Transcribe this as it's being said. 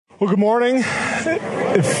Well, good morning.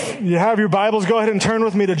 If you have your Bibles, go ahead and turn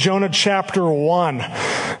with me to Jonah chapter 1.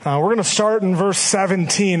 We're going to start in verse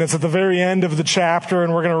 17. It's at the very end of the chapter,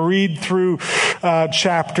 and we're going to read through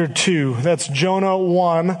chapter 2. That's Jonah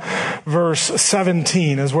 1, verse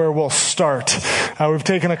 17 is where we'll start. We've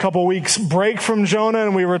taken a couple weeks break from Jonah,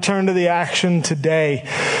 and we return to the action today.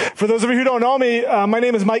 For those of you who don't know me, my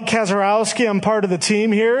name is Mike Kazarowski. I'm part of the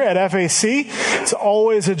team here at FAC. It's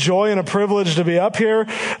always a joy and a privilege to be up here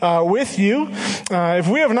with you. If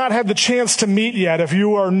we have not had the chance to meet yet, if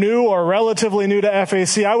you are new or relatively new to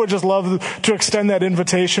FAC, I would just love to extend that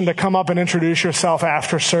invitation to come up and introduce yourself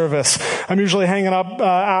after service. I'm usually hanging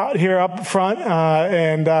out here up front,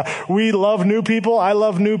 and we love new people. I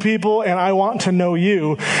love new people, and I want to know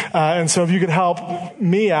you. And so if you could help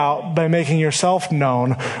me out by making yourself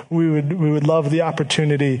known, we would love the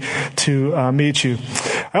opportunity to meet you.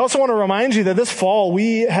 I also want to remind you that this fall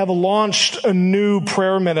we have launched a new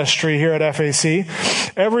prayer ministry here at FAC.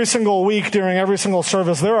 Every single week during every single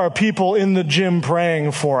service, there are people in the gym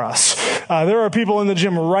praying for us. There are people in the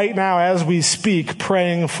gym right now as we speak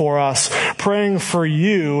praying for us, praying for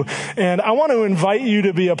you. And I want to invite you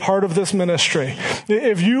to be a part of this ministry.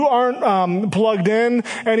 If you aren't plugged in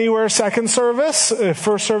anywhere second service, if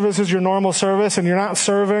first service is your normal service and you're not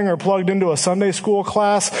serving or plugged into a Sunday school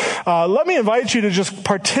class, let me invite you to just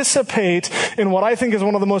participate in what I think is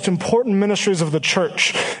one of the most important ministries of the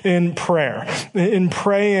church in prayer, in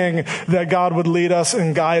praying that God would lead us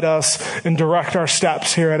and guide us and direct our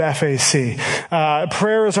steps here at FAC.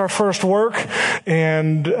 Prayer is our first work,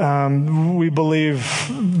 and we believe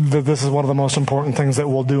that this is one of the most important things that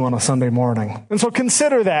we'll do on a Sunday morning. And so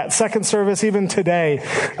consider that, second service, even today,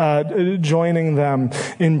 joining them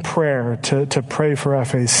in prayer to pray for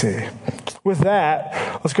FAC. With that,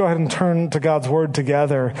 let's go ahead and turn to God's Word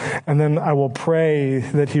together, and then I will pray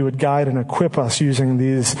that He would guide and equip us using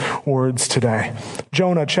these words today.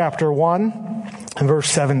 Jonah chapter 1 and verse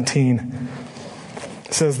 17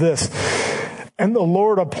 says this, "And the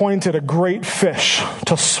Lord appointed a great fish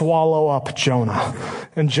to swallow up Jonah.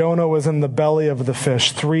 And Jonah was in the belly of the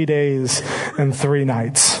fish 3 days and 3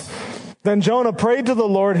 nights. Then Jonah prayed to the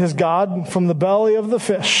Lord his God from the belly of the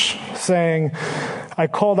fish, saying, I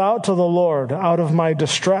called out to the Lord out of my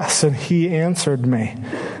distress, and He answered me.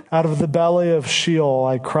 Out of the belly of Sheol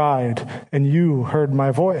I cried, and you heard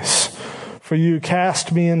my voice. For you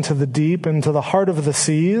cast me into the deep, into the heart of the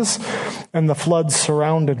seas, and the floods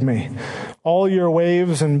surrounded me. All your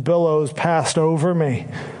waves and billows passed over me.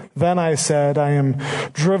 Then I said, I am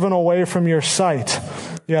driven away from your sight,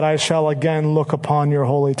 yet I shall again look upon your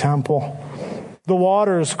holy temple. The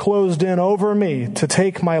waters closed in over me to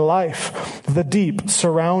take my life. The deep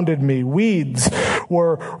surrounded me. Weeds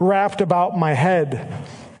were wrapped about my head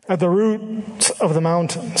at the roots of the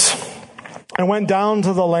mountains. I went down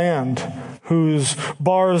to the land whose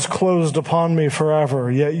bars closed upon me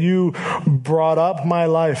forever. Yet you brought up my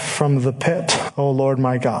life from the pit, O Lord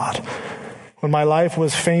my God. When my life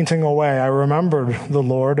was fainting away, I remembered the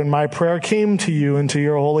Lord, and my prayer came to you into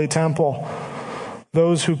your holy temple.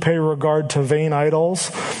 Those who pay regard to vain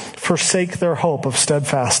idols forsake their hope of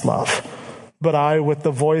steadfast love. But I, with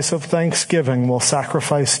the voice of thanksgiving, will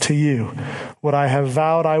sacrifice to you. What I have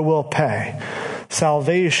vowed I will pay.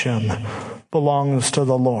 Salvation belongs to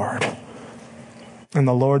the Lord. And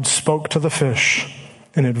the Lord spoke to the fish,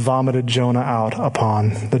 and it vomited Jonah out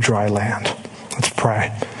upon the dry land." Let's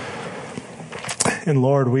pray. And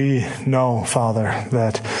Lord, we know, Father,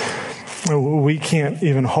 that we can't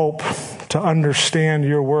even hope to understand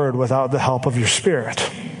your word without the help of your Spirit.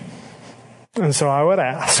 And so I would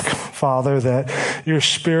ask, Father, that your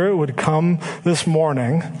Spirit would come this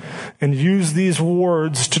morning and use these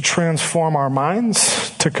words to transform our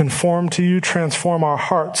minds, to conform to you, transform our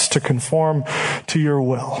hearts, to conform to your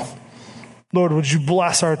will. Lord, would you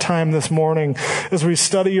bless our time this morning as we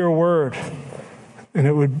study your word?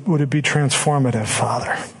 And would it be transformative,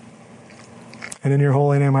 Father? And in your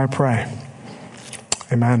holy name I pray.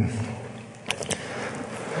 Amen.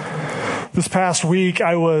 This past week,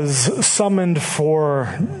 I was summoned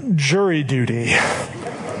for jury duty.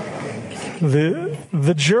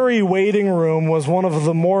 The jury waiting room was one of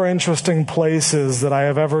the more interesting places that I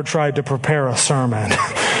have ever tried to prepare a sermon.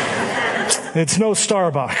 It's no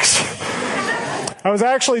Starbucks. I was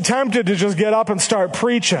actually tempted to just get up and start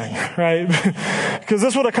preaching, right? Because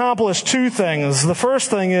this would accomplish two things. The first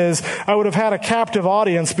thing is I would have had a captive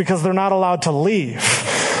audience because they're not allowed to leave.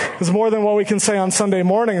 It's more than what we can say on Sunday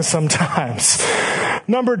mornings sometimes.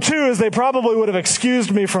 Number two is they probably would have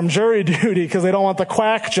excused me from jury duty because they don't want the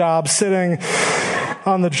quack job sitting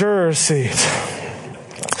on the juror's seat.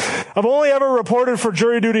 I've only ever reported for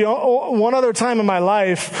jury duty one other time in my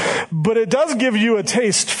life, but it does give you a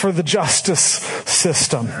taste for the justice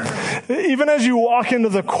system. Even as you walk into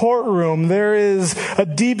the courtroom, there is a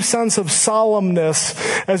deep sense of solemnness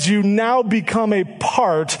as you now become a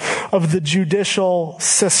part of the judicial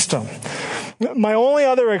system. My only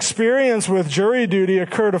other experience with jury duty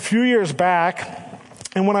occurred a few years back.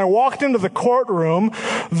 And when I walked into the courtroom,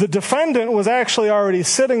 the defendant was actually already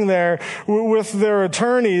sitting there with their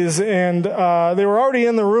attorneys, and they were already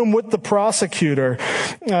in the room with the prosecutor.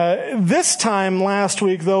 This time last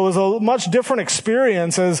week, though, was a much different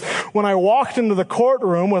experience, as when I walked into the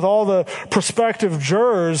courtroom with all the prospective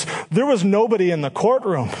jurors, there was nobody in the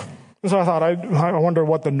courtroom. So I thought, I wonder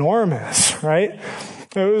what the norm is, right?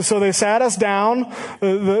 So they sat us down.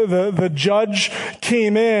 The judge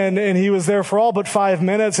came in, and he was there for all but 5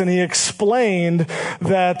 minutes, and he explained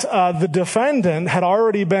that the defendant had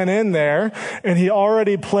already been in there, and he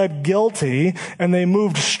already pled guilty, and they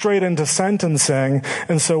moved straight into sentencing,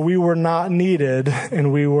 and so we were not needed,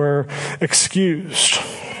 and we were excused.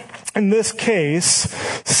 In this case,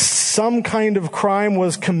 some kind of crime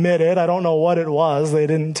was committed. I don't know what it was. They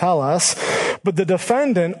didn't tell us. But the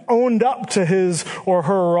defendant owned up to his or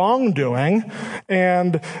her wrongdoing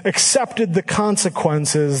and accepted the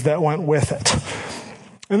consequences that went with it.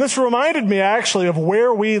 And this reminded me actually of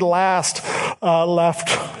where we last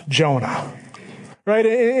left Jonah. Right?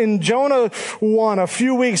 In Jonah 1, a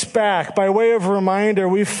few weeks back, by way of reminder,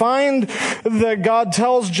 we find that God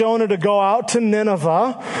tells Jonah to go out to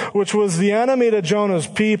Nineveh, which was the enemy to Jonah's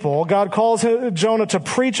people. God calls Jonah to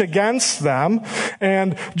preach against them.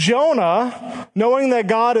 And Jonah, knowing that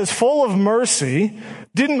God is full of mercy,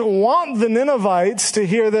 didn't want the Ninevites to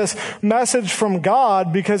hear this message from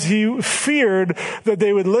God because he feared that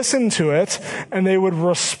they would listen to it and they would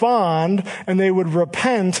respond and they would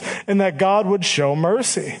repent and that God would show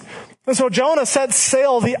mercy. And so Jonah set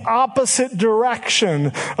sail the opposite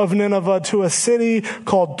direction of Nineveh to a city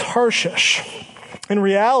called Tarshish. In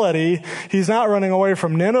reality, he's not running away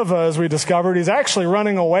from Nineveh, as we discovered. He's actually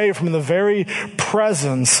running away from the very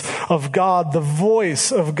presence of God, the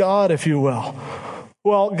voice of God, if you will.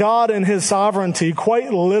 Well, God in his sovereignty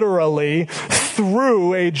quite literally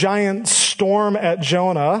threw a giant storm at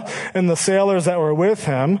Jonah and the sailors that were with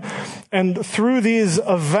him. And through these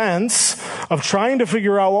events of trying to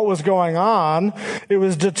figure out what was going on, it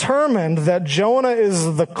was determined that Jonah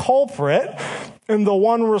is the culprit and the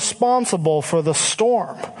one responsible for the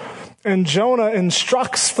storm. And Jonah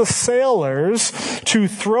instructs the sailors to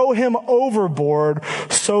throw him overboard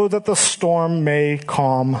so that the storm may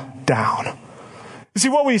calm down. You see,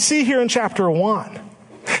 what we see here in chapter 1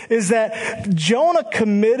 is that Jonah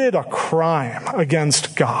committed a crime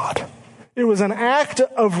against God. It was an act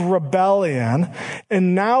of rebellion,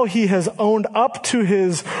 and now he has owned up to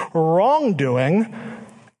his wrongdoing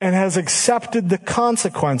and has accepted the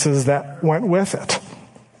consequences that went with it.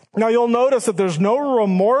 Now, you'll notice that there's no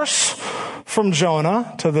remorse from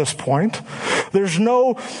Jonah to this point. There's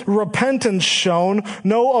no repentance shown,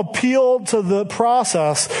 no appeal to the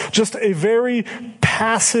process, just a very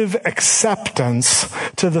passive acceptance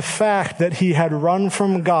to the fact that he had run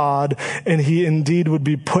from God and he indeed would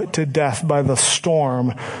be put to death by the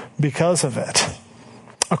storm because of it.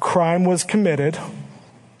 A crime was committed.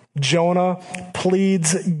 Jonah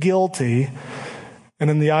pleads guilty. And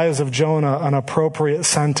in the eyes of Jonah, an appropriate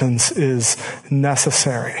sentence is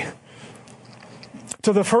necessary.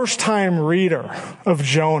 To the first-time reader of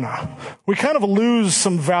Jonah, we kind of lose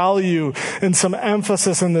some value and some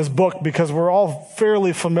emphasis in this book because we're all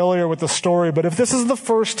fairly familiar with the story. But if this is the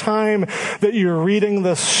first time that you're reading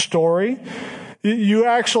this story, you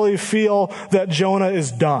actually feel that Jonah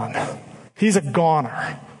is done. He's a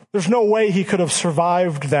goner. There's no way he could have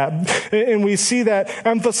survived that. And we see that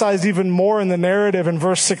emphasized even more in the narrative in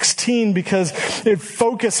verse 16 because it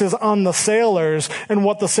focuses on the sailors and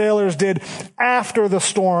what the sailors did after the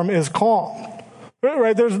storm is calm.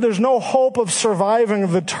 Right? There's no hope of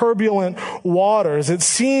surviving the turbulent waters. It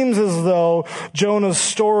seems as though Jonah's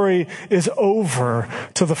story is over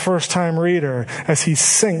to the first-time reader as he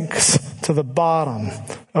sinks to the bottom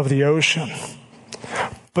of the ocean.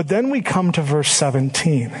 But then we come to verse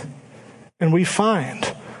 17, and we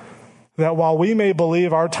find that while we may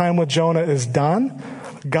believe our time with Jonah is done,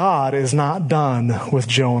 God is not done with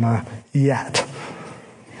Jonah yet.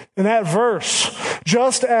 In that verse,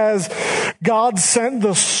 just as God sent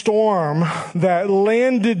the storm that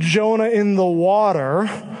landed Jonah in the water,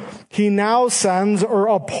 he now sends or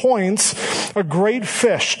appoints a great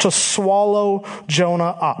fish to swallow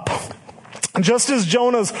Jonah up. Just as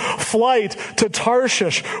Jonah's flight to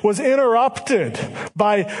Tarshish was interrupted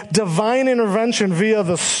by divine intervention via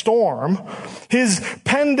the storm, his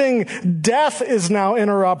pending death is now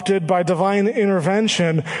interrupted by divine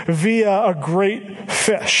intervention via a great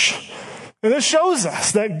fish. And this shows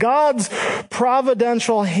us that God's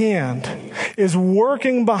providential hand is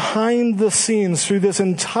working behind the scenes through this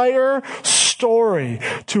entire story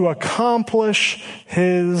to accomplish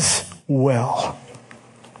his will.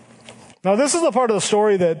 Now, this is the part of the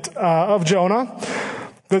story that of Jonah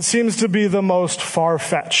that seems to be the most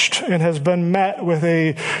far-fetched and has been met with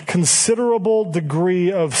a considerable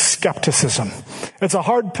degree of skepticism. It's a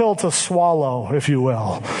hard pill to swallow, if you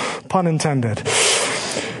will, pun intended.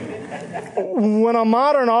 When a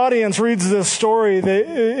modern audience reads this story,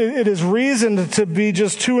 it is reasoned to be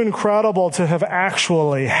just too incredible to have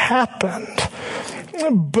actually happened.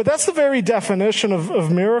 But that's the very definition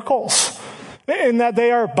of miracles, in that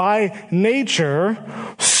they are by nature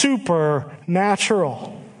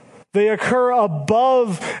supernatural. They occur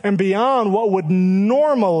above and beyond what would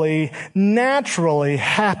normally, naturally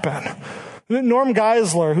happen. Norm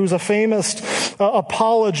Geisler, who's a famous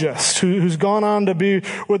apologist who's gone on to be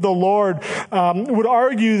with the Lord, would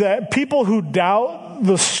argue that people who doubt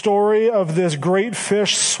the story of this great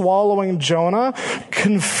fish swallowing Jonah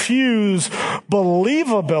confuse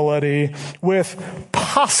believability with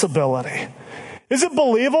possibility. Is it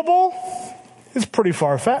believable? It's pretty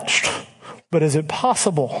far-fetched. But is it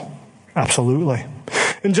possible? Absolutely.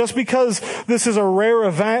 And just because this is a rare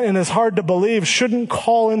event and is hard to believe shouldn't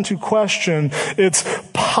call into question its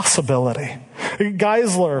possibility.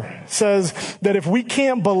 Geisler says that if we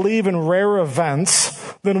can't believe in rare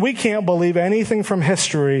events, then we can't believe anything from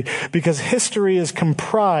history, because history is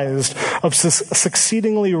comprised of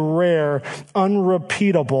succeedingly rare,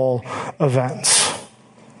 unrepeatable events.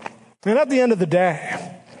 And at the end of the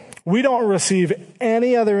day, we don't receive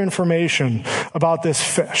any other information about this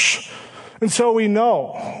fish. And so we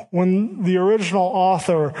know when the original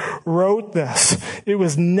author wrote this, it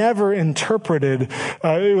was never interpreted,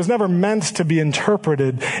 it was never meant to be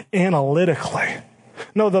interpreted analytically.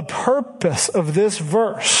 No, the purpose of this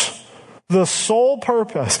verse, the sole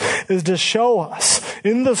purpose, is to show us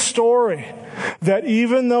in the story that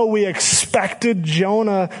even though we expected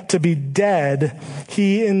Jonah to be dead,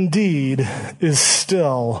 he indeed is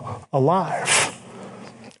still alive.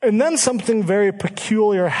 And then something very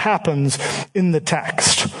peculiar happens in the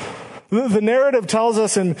text. The narrative tells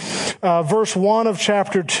us in verse 1 of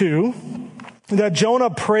chapter 2 that Jonah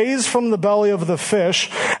prays from the belly of the fish,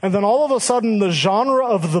 and then all of a sudden the genre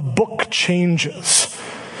of the book changes.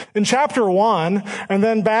 In chapter 1, and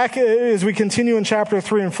then back as we continue in chapter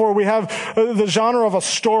 3 and 4, we have the genre of a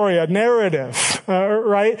story, a narrative,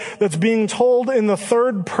 right, that's being told in the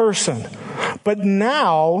third person. But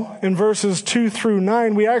now, in verses 2 through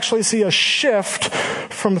 9, we actually see a shift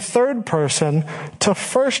from third person to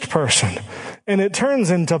first person, and it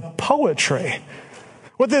turns into poetry.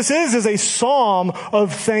 What this is a psalm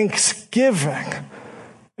of thanksgiving.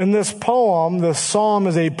 In this poem, this psalm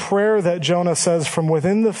is a prayer that Jonah says from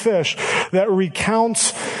within the fish that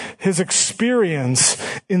recounts his experience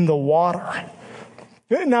in the water.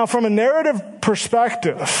 Now, from a narrative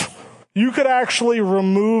perspective, you could actually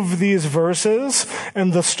remove these verses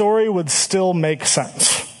and the story would still make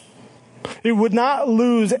sense. It would not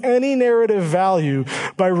lose any narrative value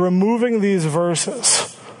by removing these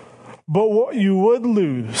verses. But what you would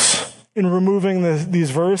lose in removing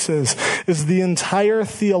these verses is the entire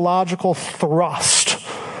theological thrust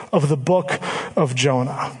of the book of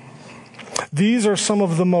Jonah. These are some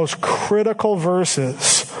of the most critical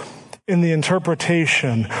verses in the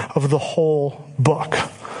interpretation of the whole book.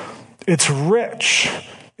 It's rich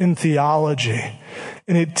in theology,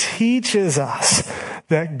 and it teaches us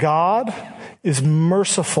that God is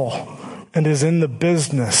merciful and is in the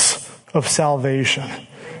business of salvation.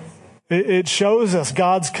 It shows us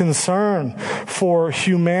God's concern for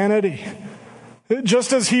humanity.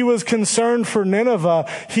 Just as he was concerned for Nineveh,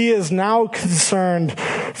 he is now concerned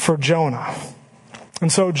for Jonah.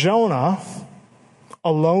 And so Jonah,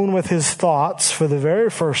 alone with his thoughts for the very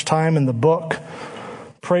first time in the book,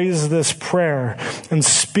 prays this prayer and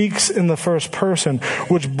speaks in the first person,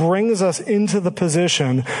 which brings us into the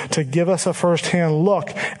position to give us a firsthand look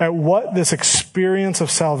at what this experience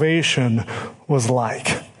of salvation was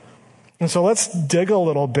like. And so let's dig a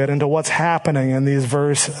little bit into what's happening in these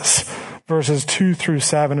verses 2 through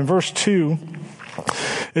 7. In verse 2,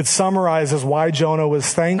 it summarizes why Jonah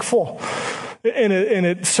was thankful. And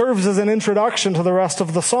it serves as an introduction to the rest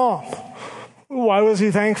of the psalm. Why was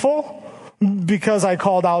he thankful? Because I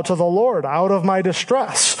called out to the Lord out of my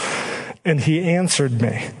distress, and he answered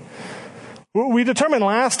me. We determined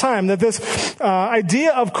last time that this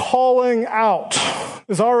idea of calling out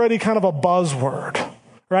is already kind of a buzzword,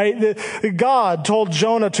 right? God told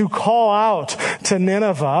Jonah to call out to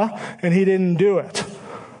Nineveh, and he didn't do it.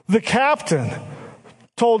 The captain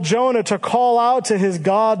told Jonah to call out to his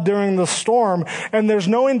God during the storm, and there's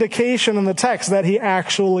no indication in the text that he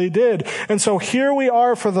actually did. And so here we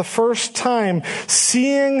are for the first time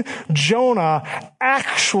seeing Jonah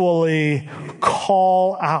actually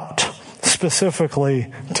call out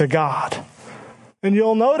specifically to God. And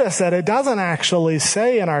you'll notice that it doesn't actually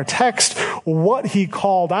say in our text what he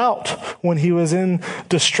called out when he was in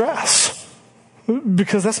distress,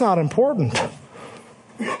 because that's not important.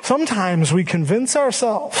 Sometimes we convince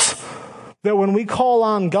ourselves that when we call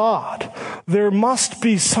on God, there must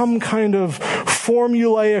be some kind of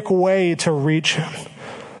formulaic way to reach him.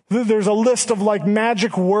 There's a list of like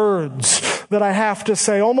magic words that I have to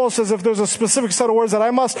say, almost as if there's a specific set of words that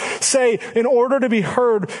I must say in order to be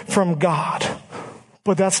heard from God.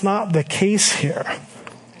 But that's not the case here.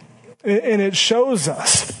 And it shows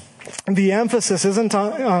us the emphasis isn't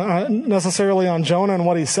necessarily on Jonah and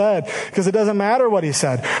what he said, because it doesn't matter what he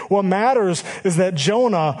said. What matters is that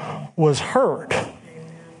Jonah was heard.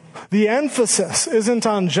 The emphasis isn't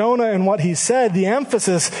on Jonah and what he said. The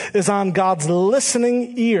emphasis is on God's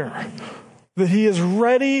listening ear, that he is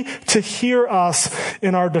ready to hear us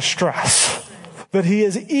in our distress, that he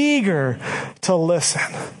is eager to listen.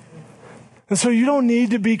 And so you don't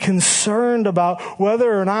need to be concerned about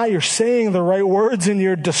whether or not you're saying the right words in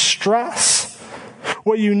your distress.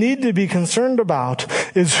 What you need to be concerned about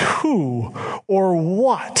is who or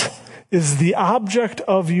what is the object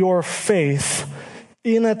of your faith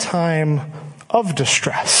in a time of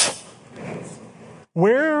distress.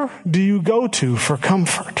 Where do you go to for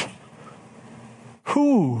comfort?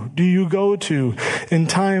 Who do you go to in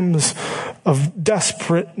times of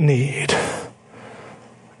desperate need?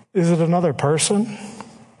 Is it another person?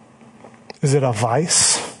 Is it a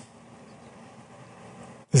vice?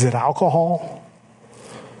 Is it alcohol?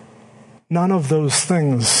 None of those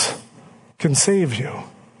things can save you.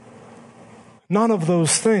 None of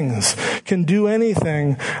those things can do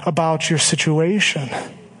anything about your situation.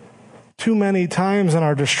 Too many times in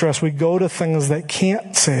our distress, we go to things that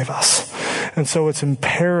can't save us. And so it's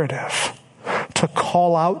imperative to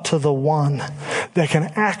call out to the one that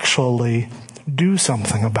can actually do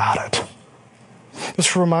something about it.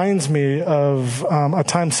 This reminds me of a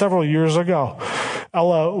time several years ago.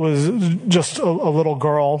 Ella was just a little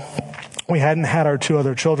girl. We hadn't had our two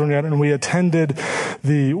other children yet, and we attended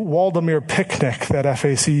the Waldemere picnic that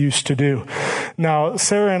FAC used to do. Now,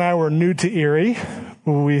 Sarah and I were new to Erie.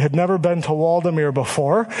 We had never been to Waldemere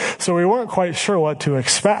before, so we weren't quite sure what to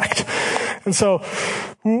expect. And so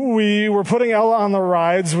we were putting Ella on the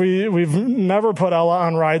rides. We've never put Ella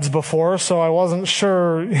on rides before, so I wasn't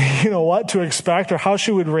sure, what to expect or how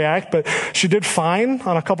she would react, but she did fine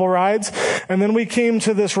on a couple rides. And then we came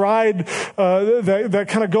to this ride that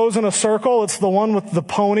kind of goes in a circle. It's the one with the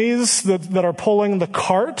ponies that are pulling the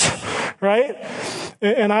cart, right?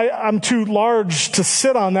 And I'm too large to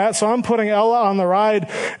sit on that, so I'm putting Ella on the ride,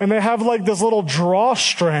 and they have like this little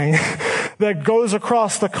drawstring that goes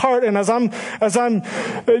across the cart. And I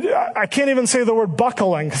can't even say the word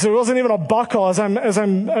buckling, because there wasn't even a buckle. As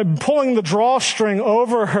I'm pulling the drawstring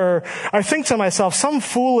over her, I think to myself, some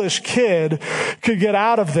foolish kid could get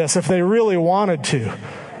out of this if they really wanted to.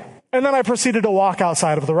 And then I proceeded to walk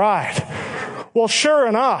outside of the ride. Well, sure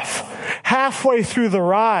enough, halfway through the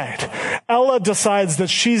ride, Ella decides that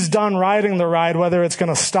she's done riding the ride, whether it's going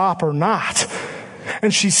to stop or not.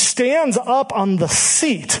 And she stands up on the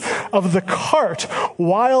seat of the cart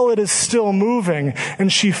while it is still moving,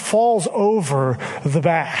 and she falls over the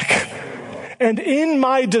back. And in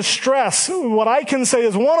my distress, what I can say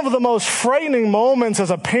is one of the most frightening moments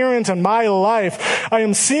as a parent in my life, I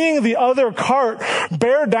am seeing the other cart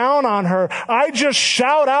bear down on her. I just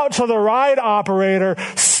shout out to the ride operator,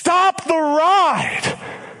 "Stop the ride!"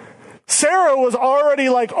 Sarah was already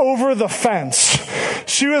like over the fence.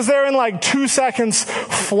 She was there in like 2 seconds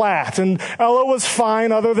flat, and Ella was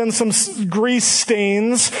fine other than some grease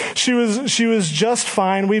stains. She was just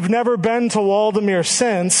fine. We've never been to Waldemere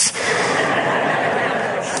since.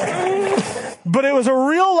 But it was a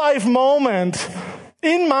real life moment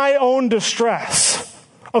in my own distress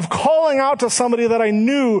of calling out to somebody that I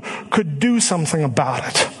knew could do something about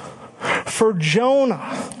it. For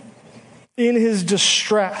Jonah, in his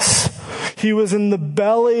distress, he was in the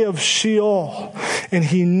belly of Sheol, and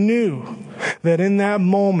he knew that in that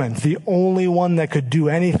moment, the only one that could do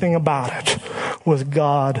anything about it was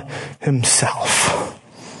God himself.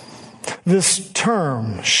 This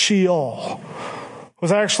term, Sheol,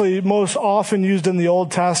 was actually most often used in the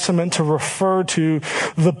Old Testament to refer to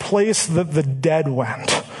the place that the dead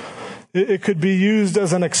went. It could be used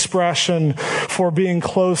as an expression for being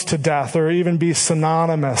close to death, or even be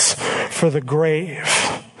synonymous for the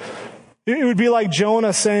grave. It would be like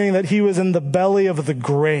Jonah saying that he was in the belly of the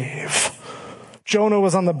grave. Jonah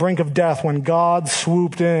was on the brink of death when God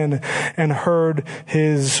swooped in and heard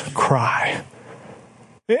his cry.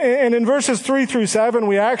 And in verses 3 through 7,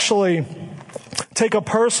 we actually take a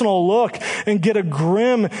personal look and get a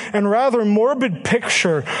grim and rather morbid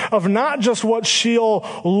picture of not just what Sheol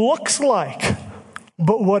looks like,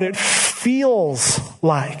 but what it feels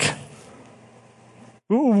like.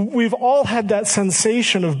 We've all had that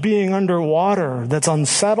sensation of being underwater that's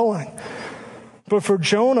unsettling. But for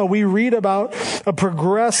Jonah, we read about a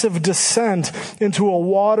progressive descent into a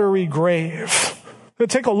watery grave.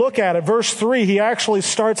 Take a look at it. Verse 3, he actually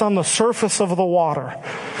starts on the surface of the water.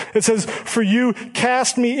 It says, "For you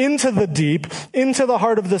cast me into the deep, into the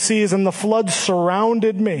heart of the seas, and the floods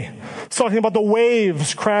surrounded me." It's talking about the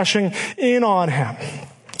waves crashing in on him.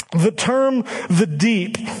 The term "the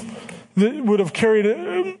deep" would have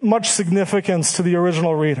carried much significance to the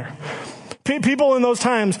original reader. People in those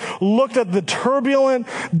times looked at the turbulent,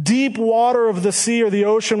 deep water of the sea or the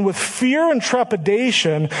ocean with fear and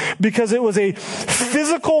trepidation because it was a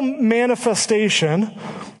physical manifestation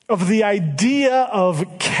of the idea of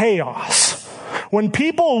chaos. When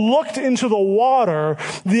people looked into the water,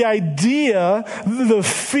 the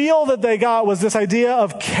feel that they got was this idea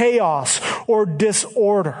of chaos or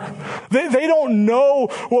disorder. They don't know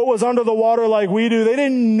what was under the water like we do. They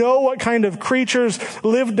didn't know what kind of creatures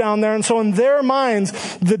lived down there. And so in their minds,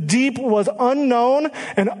 the deep was unknown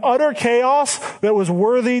and utter chaos that was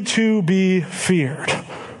worthy to be feared.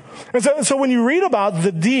 And so when you read about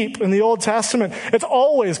the deep in the Old Testament, it's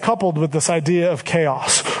always coupled with this idea of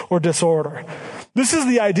chaos or disorder. This is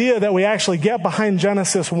the idea that we actually get behind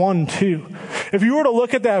Genesis 1:2. If you were to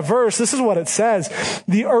look at that verse, this is what it says.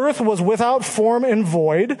 "The earth was without form and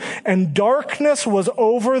void, and darkness was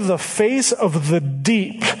over the face of the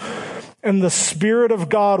deep, and the Spirit of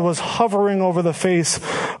God was hovering over the face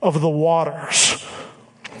of the waters."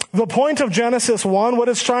 The point of Genesis 1, what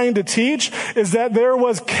it's trying to teach, is that there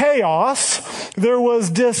was chaos, there was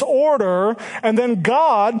disorder, and then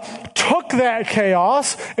God took that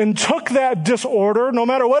chaos and took that disorder, no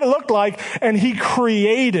matter what it looked like, and he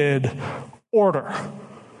created order.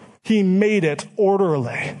 He made it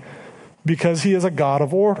orderly because he is a God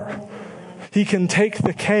of order. He can take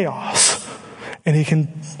the chaos and he can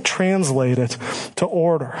translate it to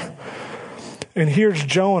order. And here's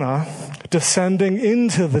Jonah descending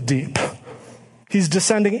into the deep. He's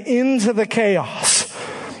descending into the chaos.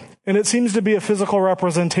 And it seems to be a physical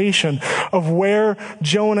representation of where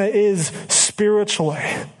Jonah is spiritually.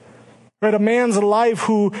 Right? A man's life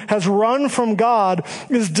who has run from God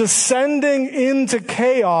is descending into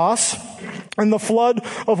chaos, and the flood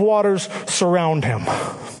of waters surround him.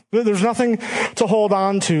 There's nothing to hold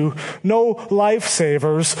on to, no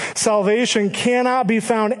lifesavers. Salvation cannot be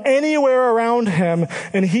found anywhere around him,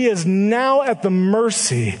 and he is now at the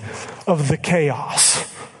mercy of the chaos.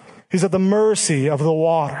 He's at the mercy of the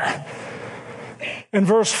water. In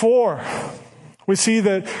verse 4, we see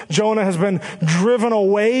that Jonah has been driven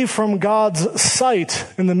away from God's sight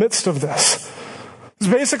in the midst of this. This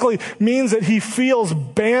basically means that he feels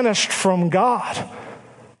banished from God.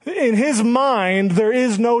 In his mind, there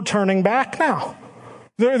is no turning back now.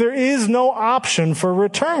 There is no option for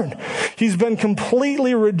return. He's been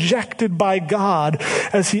completely rejected by God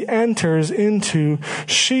as he enters into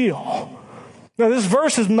Sheol. Now, this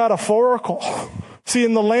verse is metaphorical. See,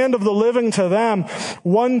 in the land of the living to them,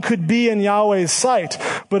 one could be in Yahweh's sight,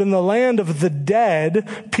 but in the land of the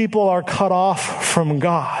dead, people are cut off from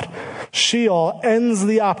God. Sheol ends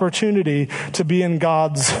the opportunity to be in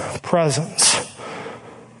God's presence.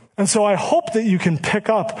 And so I hope that you can pick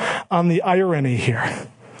up on the irony here.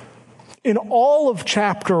 In all of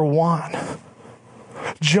chapter 1,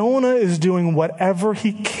 Jonah is doing whatever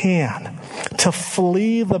he can to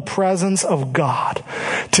flee the presence of God,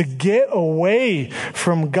 to get away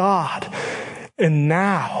from God. And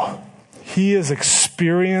now he is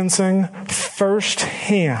experiencing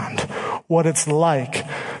firsthand what it's like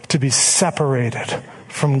to be separated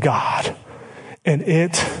from God. And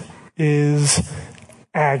it is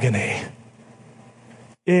agony.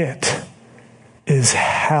 It is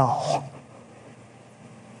hell.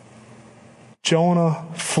 Jonah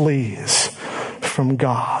flees from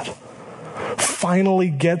God, finally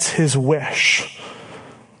gets his wish,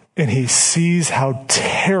 and he sees how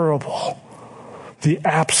terrible the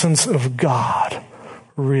absence of God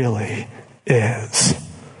really is.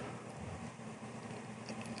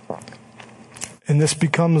 And this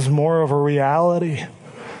becomes more of a reality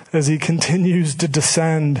as he continues to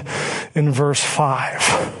descend in verse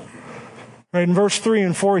 5. Right, in verse 3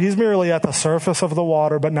 and 4, he's merely at the surface of the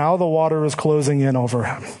water, but now the water is closing in over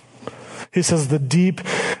him. He says, the deep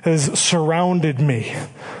has surrounded me.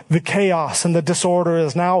 The chaos and the disorder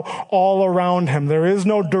is now all around him. There is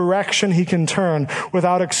no direction he can turn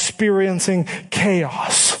without experiencing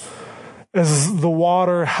chaos as the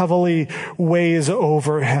water heavily weighs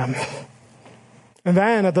over him. And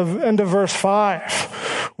then at the end of verse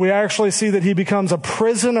 5, we actually see that he becomes a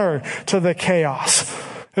prisoner to the chaos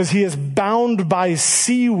as he is bound by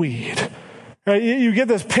seaweed. Right? You get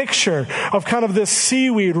this picture of kind of this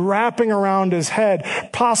seaweed wrapping around his head,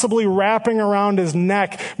 possibly wrapping around his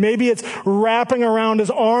neck. Maybe it's wrapping around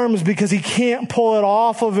his arms because he can't pull it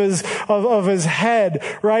off of his head,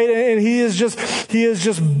 right? And he is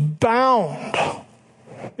just bound.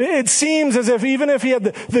 It seems as if even if he had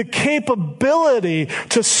the capability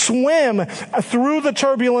to swim through the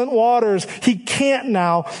turbulent waters, he can't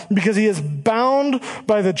now because he is bound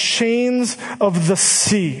by the chains of the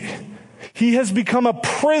sea. He has become a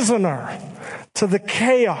prisoner to the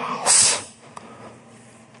chaos.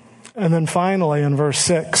 And then finally, in verse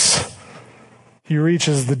 6, he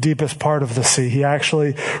reaches the deepest part of the sea. He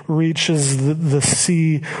actually reaches the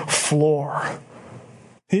sea floor.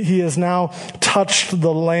 He has now touched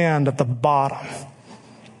the land at the bottom.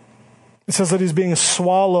 It says that he's being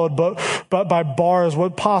swallowed but by bars,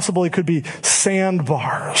 what possibly could be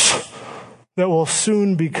sandbars that will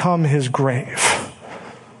soon become his grave.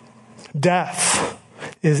 Death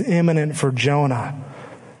is imminent for Jonah,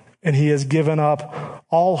 and he has given up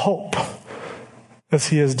all hope as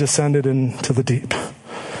he has descended into the deep.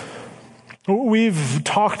 We've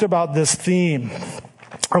talked about this theme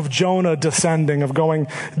of Jonah descending, of going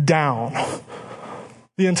down.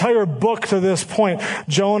 The entire book to this point,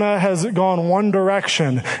 Jonah has gone one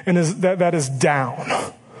direction, and that is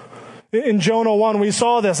down. In Jonah 1, we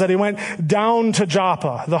saw this, that he went down to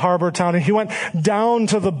Joppa, the harbor town, and he went down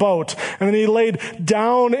to the boat, and then he laid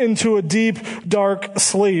down into a deep, dark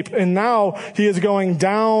sleep. And now he is going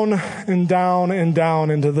down and down and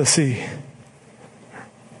down into the sea.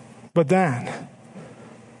 But then,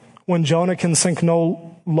 when Jonah can sink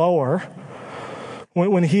no lower,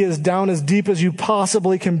 when he is down as deep as you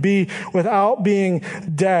possibly can be without being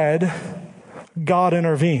dead, God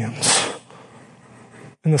intervenes.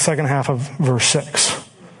 In the second half of verse 6.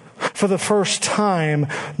 For the first time,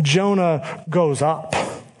 Jonah goes up.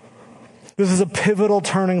 This is a pivotal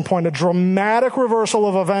turning point, a dramatic reversal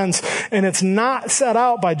of events, and it's not set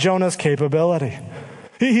out by Jonah's capability.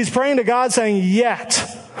 He's praying to God saying,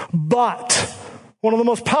 yet, but, one of the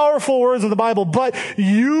most powerful words in the Bible, but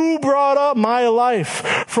you brought up my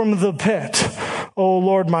life from the pit. Oh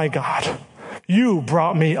Lord my God, you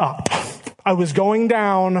brought me up. I was going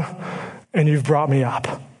down, and you've brought me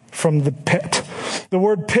up from the pit. The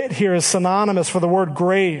word pit here is synonymous for the word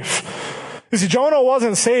grave. You see, Jonah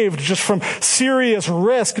wasn't saved just from serious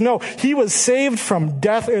risk. No, he was saved from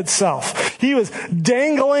death itself. He was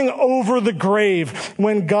dangling over the grave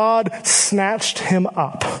when God snatched him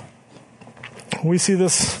up. We see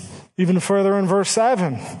this even further in verse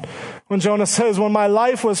 7. When Jonah says, when my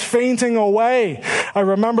life was fainting away, I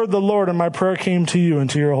remembered the Lord and my prayer came to you and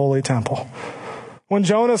to your holy temple. When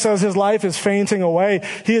Jonah says his life is fainting away,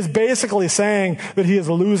 he is basically saying that he is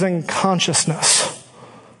losing consciousness.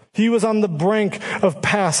 He was on the brink of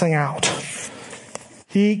passing out.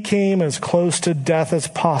 He came as close to death as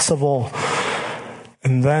possible,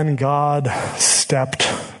 and then God stepped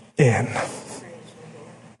in.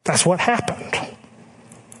 That's what happened.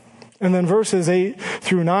 And then verses 8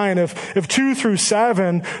 through 9, if 2 through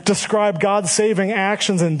 7 describe God's saving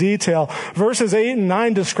actions in detail, verses 8 and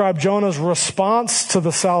 9 describe Jonah's response to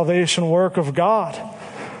the salvation work of God.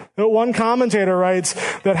 One commentator writes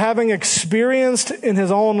that having experienced in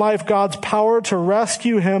his own life God's power to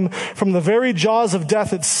rescue him from the very jaws of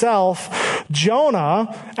death itself,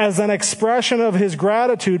 Jonah, as an expression of his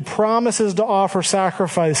gratitude, promises to offer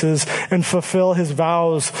sacrifices and fulfill his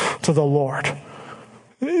vows to the Lord.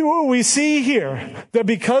 We see here that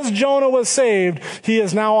because Jonah was saved, he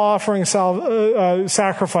is now offering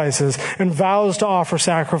sacrifices and vows to offer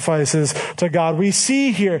sacrifices to God. We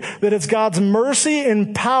see here that it's God's mercy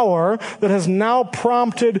and power that has now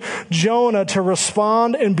prompted Jonah to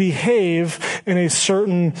respond and behave in a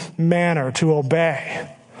certain manner, to obey.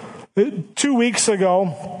 2 weeks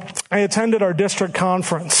ago, I attended our district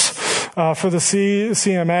conference. for the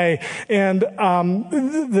CMA, and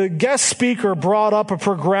the guest speaker brought up a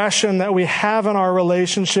progression that we have in our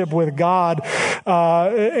relationship with God,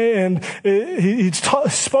 and he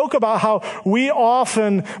spoke about how we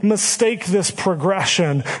often mistake this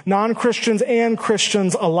progression, non-Christians and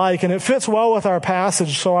Christians alike, and it fits well with our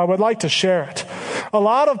passage, so I would like to share it. A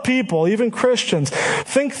lot of people, even Christians,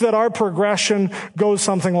 think that our progression goes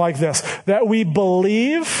something like this, that we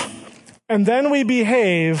believe, and then we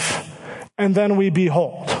behave, and then we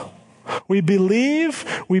behold. We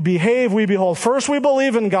believe, we behave, we behold. First we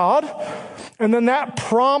believe in God, and then that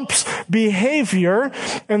prompts behavior.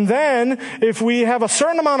 And then if we have a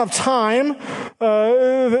certain amount of time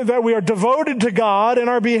that we are devoted to God in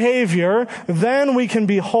our behavior, then we can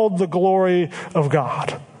behold the glory of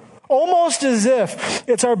God. Almost as if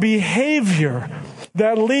it's our behavior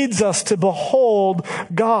that leads us to behold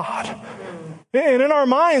God. And in our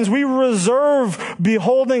minds, we reserve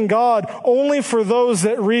beholding God only for those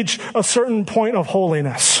that reach a certain point of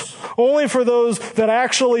holiness. Only for those that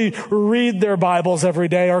actually read their Bibles every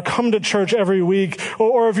day or come to church every week,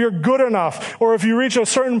 or if you're good enough, or if you reach a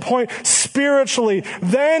certain point spiritually,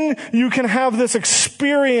 then you can have this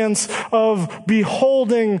experience of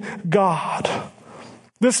beholding God.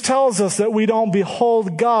 This tells us that we don't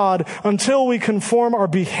behold God until we conform our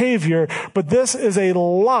behavior, but this is a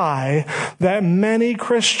lie that many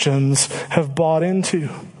Christians have bought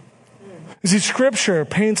into. You see, Scripture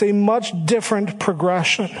paints a much different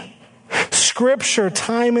progression. Scripture,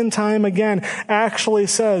 time and time again, actually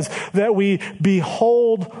says that we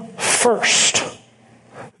behold first,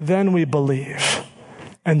 then we believe,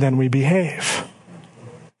 and then we behave.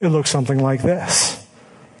 It looks something like this.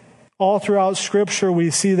 All throughout Scripture, we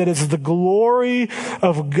see that it's the glory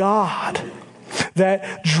of God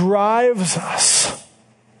that drives us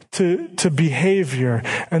to behavior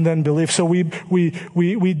and then belief. So we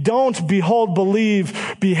don't behold,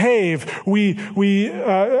 believe, behave. We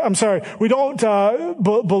don't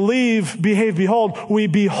believe, behave, behold. We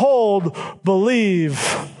behold,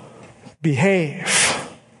 believe, behave.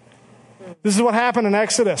 This is what happened in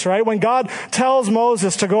Exodus, right? When God tells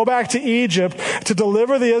Moses to go back to Egypt to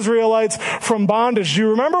deliver the Israelites from bondage. Do you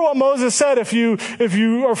remember what Moses said if you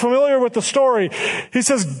are familiar with the story? He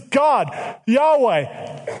says, God,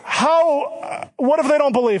 Yahweh, what if they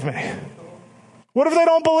don't believe me? What if they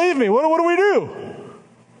don't believe me? What do we do?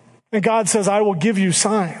 And God says, I will give you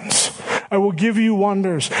signs. I will give you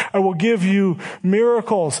wonders. I will give you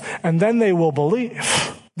miracles. And then they will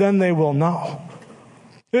believe. Then they will know.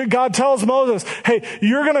 God tells Moses, hey,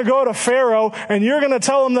 you're going to go to Pharaoh and you're going to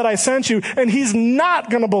tell him that I sent you, and he's not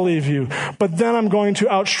going to believe you. But then I'm going to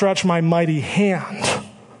outstretch my mighty hand.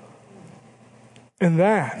 And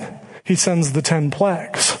then he sends the 10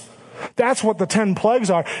 plagues. That's what the 10 plagues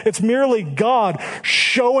are. It's merely God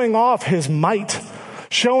showing off his might,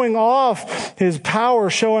 showing off his power,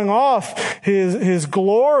 showing off his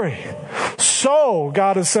glory. So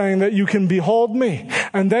God is saying that you can behold me,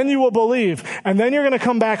 and then you will believe, and then you're going to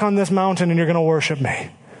come back on this mountain and you're going to worship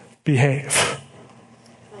me. Behave.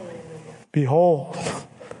 Behold,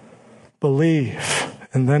 believe,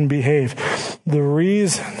 and then behave. The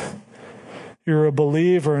reason you're a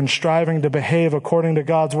believer and striving to behave according to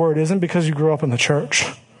God's word isn't because you grew up in the church.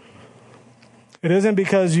 It isn't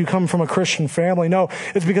because you come from a Christian family. No,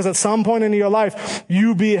 it's because at some point in your life,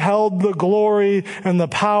 you beheld the glory and the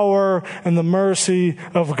power and the mercy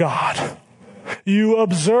of God. You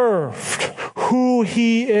observed who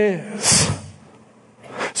he is.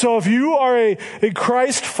 So if you are a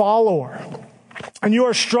Christ follower and you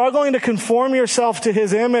are struggling to conform yourself to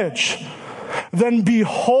his image, then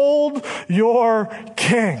behold your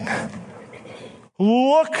King.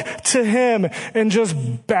 Look to him and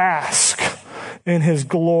just bask in his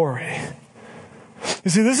glory. You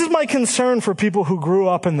see, this is my concern for people who grew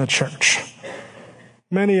up in the church.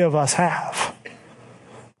 Many of us have.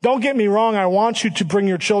 Don't get me wrong, I want you to bring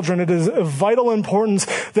your children. It is of vital importance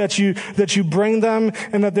that you bring them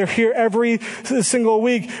and that they're here every single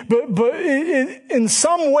week. But in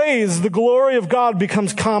some ways, the glory of God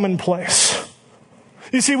becomes commonplace.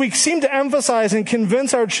 You see, we seem to emphasize and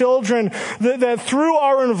convince our children that through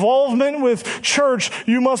our involvement with church,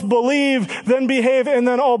 you must believe, then behave, and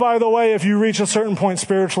then, oh, by the way, if you reach a certain point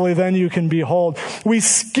spiritually, then you can behold. We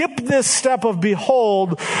skip this step of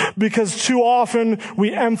behold because too often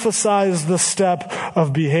we emphasize the step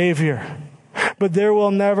of behavior. But there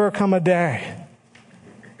will never come a day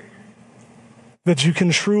that you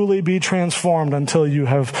can truly be transformed until you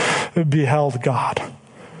have beheld God.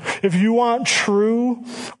 If you want true,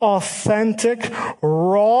 authentic,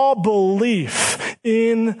 raw belief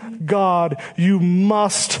In God, you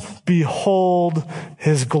must behold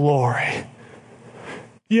his glory.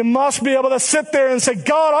 You must be able to sit there and say,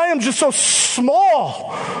 God, I am just so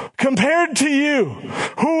small compared to you.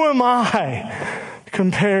 Who am I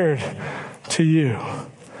compared to you?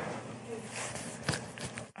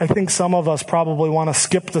 I think some of us probably want to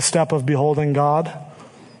skip the step of beholding God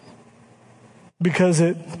because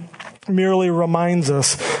it merely reminds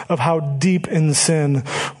us of how deep in sin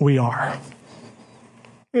we are.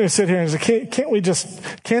 You sit here and say,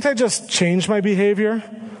 can't I just change my behavior?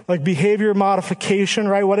 Like behavior modification,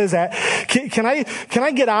 right? What is that? Can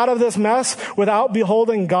I get out of this mess without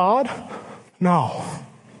beholding God? No.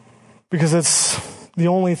 Because it's the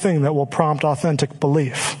only thing that will prompt authentic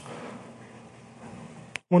belief.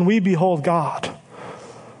 When we behold God,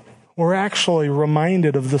 we're actually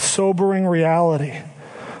reminded of the sobering reality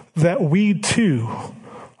that we too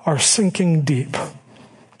are sinking deep,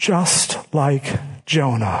 just like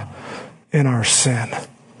Jonah in our sin.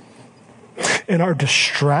 In our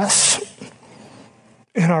distress,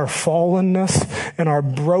 in our fallenness, in our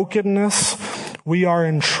brokenness, we are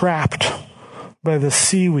entrapped by the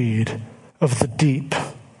seaweed of the deep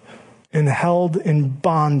and held in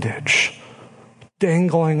bondage,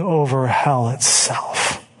 dangling over hell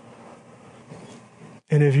itself.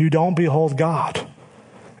 And if you don't behold God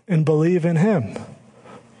and believe in him,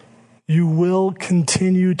 you will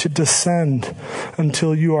continue to descend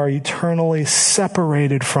until you are eternally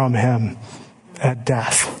separated from him at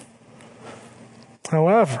death.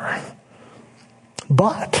 However,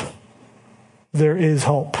 but there is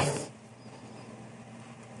hope.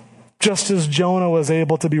 Just as Jonah was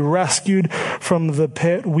able to be rescued from the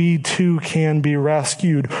pit, we too can be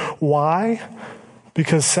rescued. Why?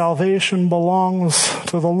 Because salvation belongs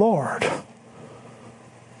to the Lord.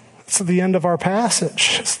 It's the end of our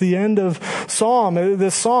passage. It's the end of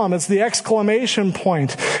this psalm. It's the exclamation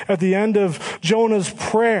point at the end of Jonah's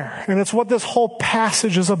prayer. And it's what this whole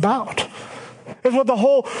passage is about. It's what the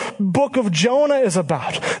whole book of Jonah is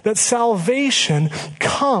about. That salvation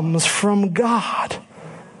comes from God.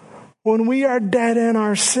 When we are dead in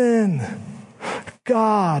our sin,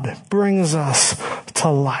 God brings us to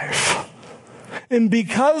life. And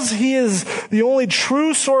because he is the only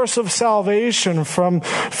true source of salvation from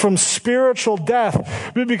spiritual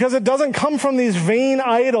death, because it doesn't come from these vain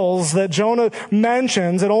idols that Jonah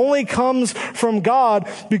mentions, it only comes from God,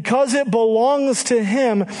 because it belongs to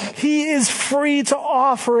him, he is free to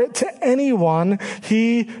offer it to anyone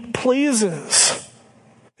he pleases.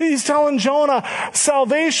 He's telling Jonah,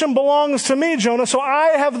 salvation belongs to me, Jonah, so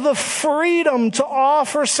I have the freedom to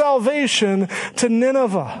offer salvation to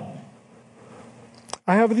Nineveh.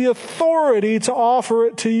 I have the authority to offer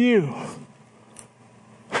it to you.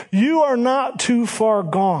 You are not too far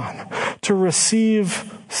gone to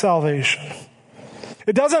receive salvation.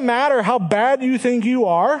 It doesn't matter how bad you think you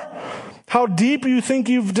are, how deep you think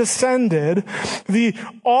you've descended, the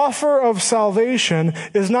offer of salvation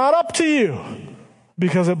is not up to you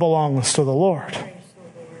because it belongs to the Lord.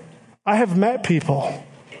 I have met people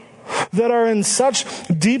that are in such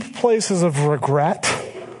deep places of regret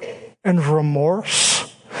and remorse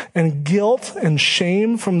and guilt and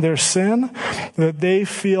shame from their sin that they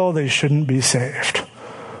feel they shouldn't be saved.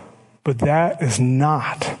 But that is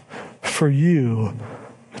not for you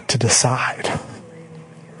to decide.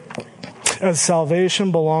 As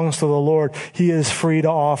salvation belongs to the Lord, he is free to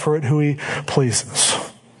offer it who he pleases.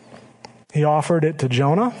 He offered it to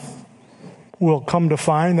Jonah. We'll come to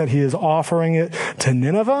find that he is offering it to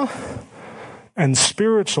Nineveh. And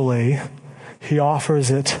spiritually, he offers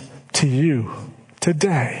it to you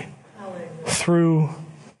today through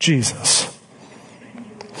Jesus.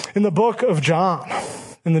 In the book of John,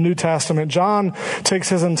 in the New Testament, John takes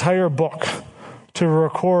his entire book to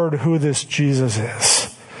record who this Jesus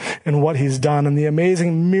is and what he's done and the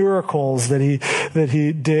amazing miracles that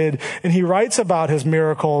he did. And he writes about his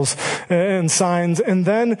miracles and signs. And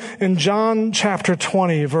then in John chapter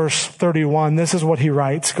 20, verse 31, this is what he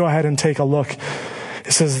writes. Go ahead and take a look.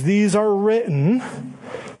 It says, "These are written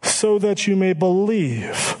so that you may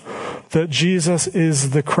believe that Jesus is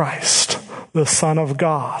the Christ, the Son of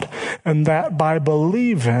God, and that by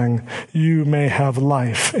believing you may have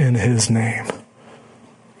life in his name."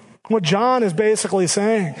 What John is basically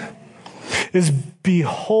saying is,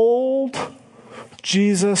 behold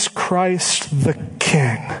Jesus Christ the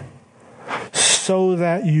King, so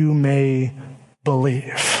that you may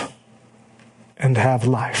believe and have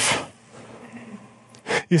life.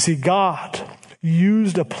 You see, God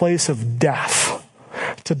used a place of death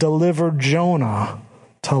to deliver Jonah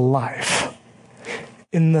to life.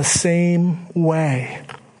 In the same way,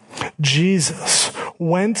 Jesus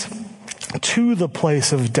went to the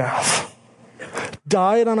place of death,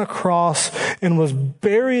 died on a cross, and was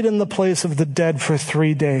buried in the place of the dead for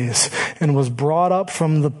 3 days, and was brought up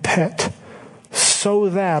from the pit, so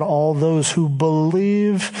that all those who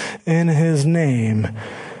believe in his name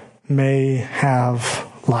may have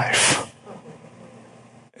life.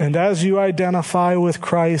 And as you identify with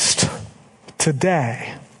Christ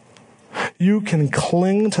today, you can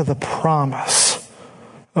cling to the promise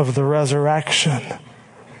of the resurrection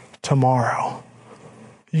tomorrow.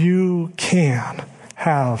 You can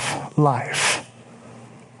have life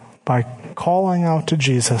by calling out to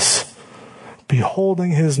Jesus,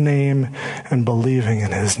 beholding his name, and believing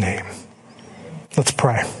in his name. Let's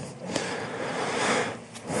pray.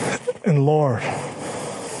 And Lord,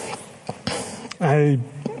 I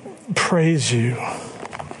praise you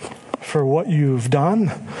for what you've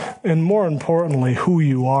done, and more importantly, who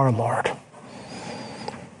you are, Lord.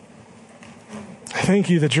 I thank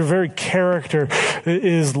you that your very character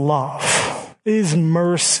is love, is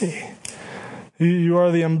mercy. You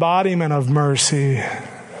are the embodiment of mercy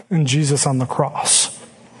in Jesus on the cross.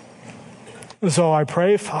 And so I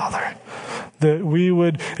pray, Father, that we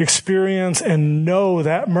would experience and know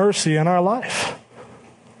that mercy in our life.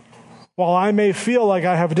 While I may feel like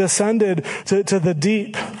I have descended to the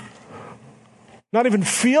deep, not even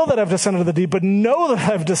feel that I've descended to the deep, but know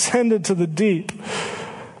that I've descended to the deep,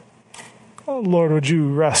 oh, Lord, would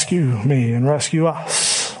you rescue me and rescue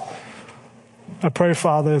us? I pray,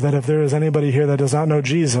 Father, that if there is anybody here that does not know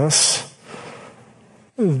Jesus,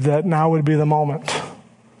 that now would be the moment.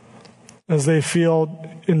 As they feel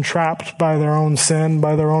entrapped by their own sin,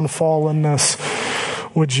 by their own fallenness,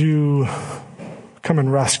 would you come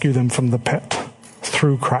and rescue them from the pit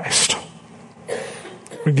through Christ?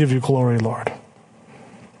 We give you glory, Lord.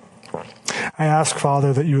 I ask,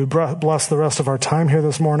 Father, that you would bless the rest of our time here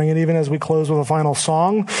this morning, and even as we close with a final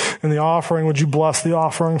song and the offering, would you bless the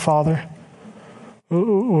offering, Father?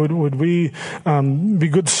 Would we be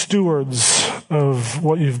good stewards of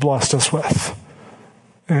what you've blessed us with?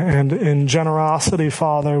 And in generosity,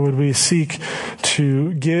 Father, would we seek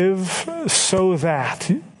to give so that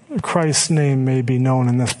Christ's name may be known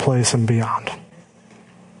in this place and beyond.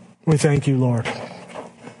 We thank you, Lord.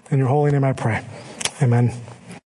 In your holy name I pray. Amen.